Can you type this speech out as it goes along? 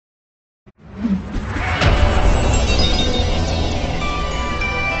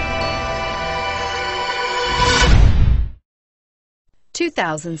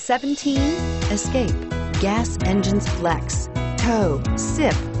2017 Escape. Gas engines flex, tow,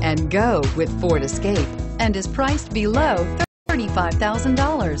 sip, and go with Ford Escape, and is priced below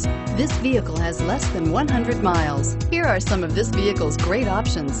 $35,000. This vehicle has less than 100 miles. Here are some of this vehicle's great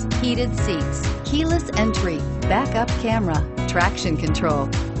options: heated seats, keyless entry, backup camera, traction control,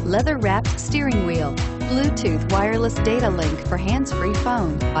 leather-wrapped steering wheel, Bluetooth wireless data link for hands-free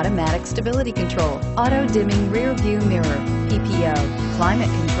phone, automatic stability control, auto-dimming rear view mirror, PPO, climate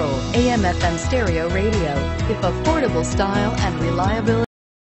control, AM/FM stereo radio. If affordable style and reliability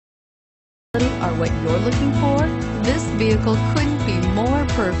are what you're looking for, this vehicle couldn't be more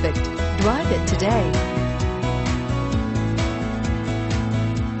perfect. Drive it today.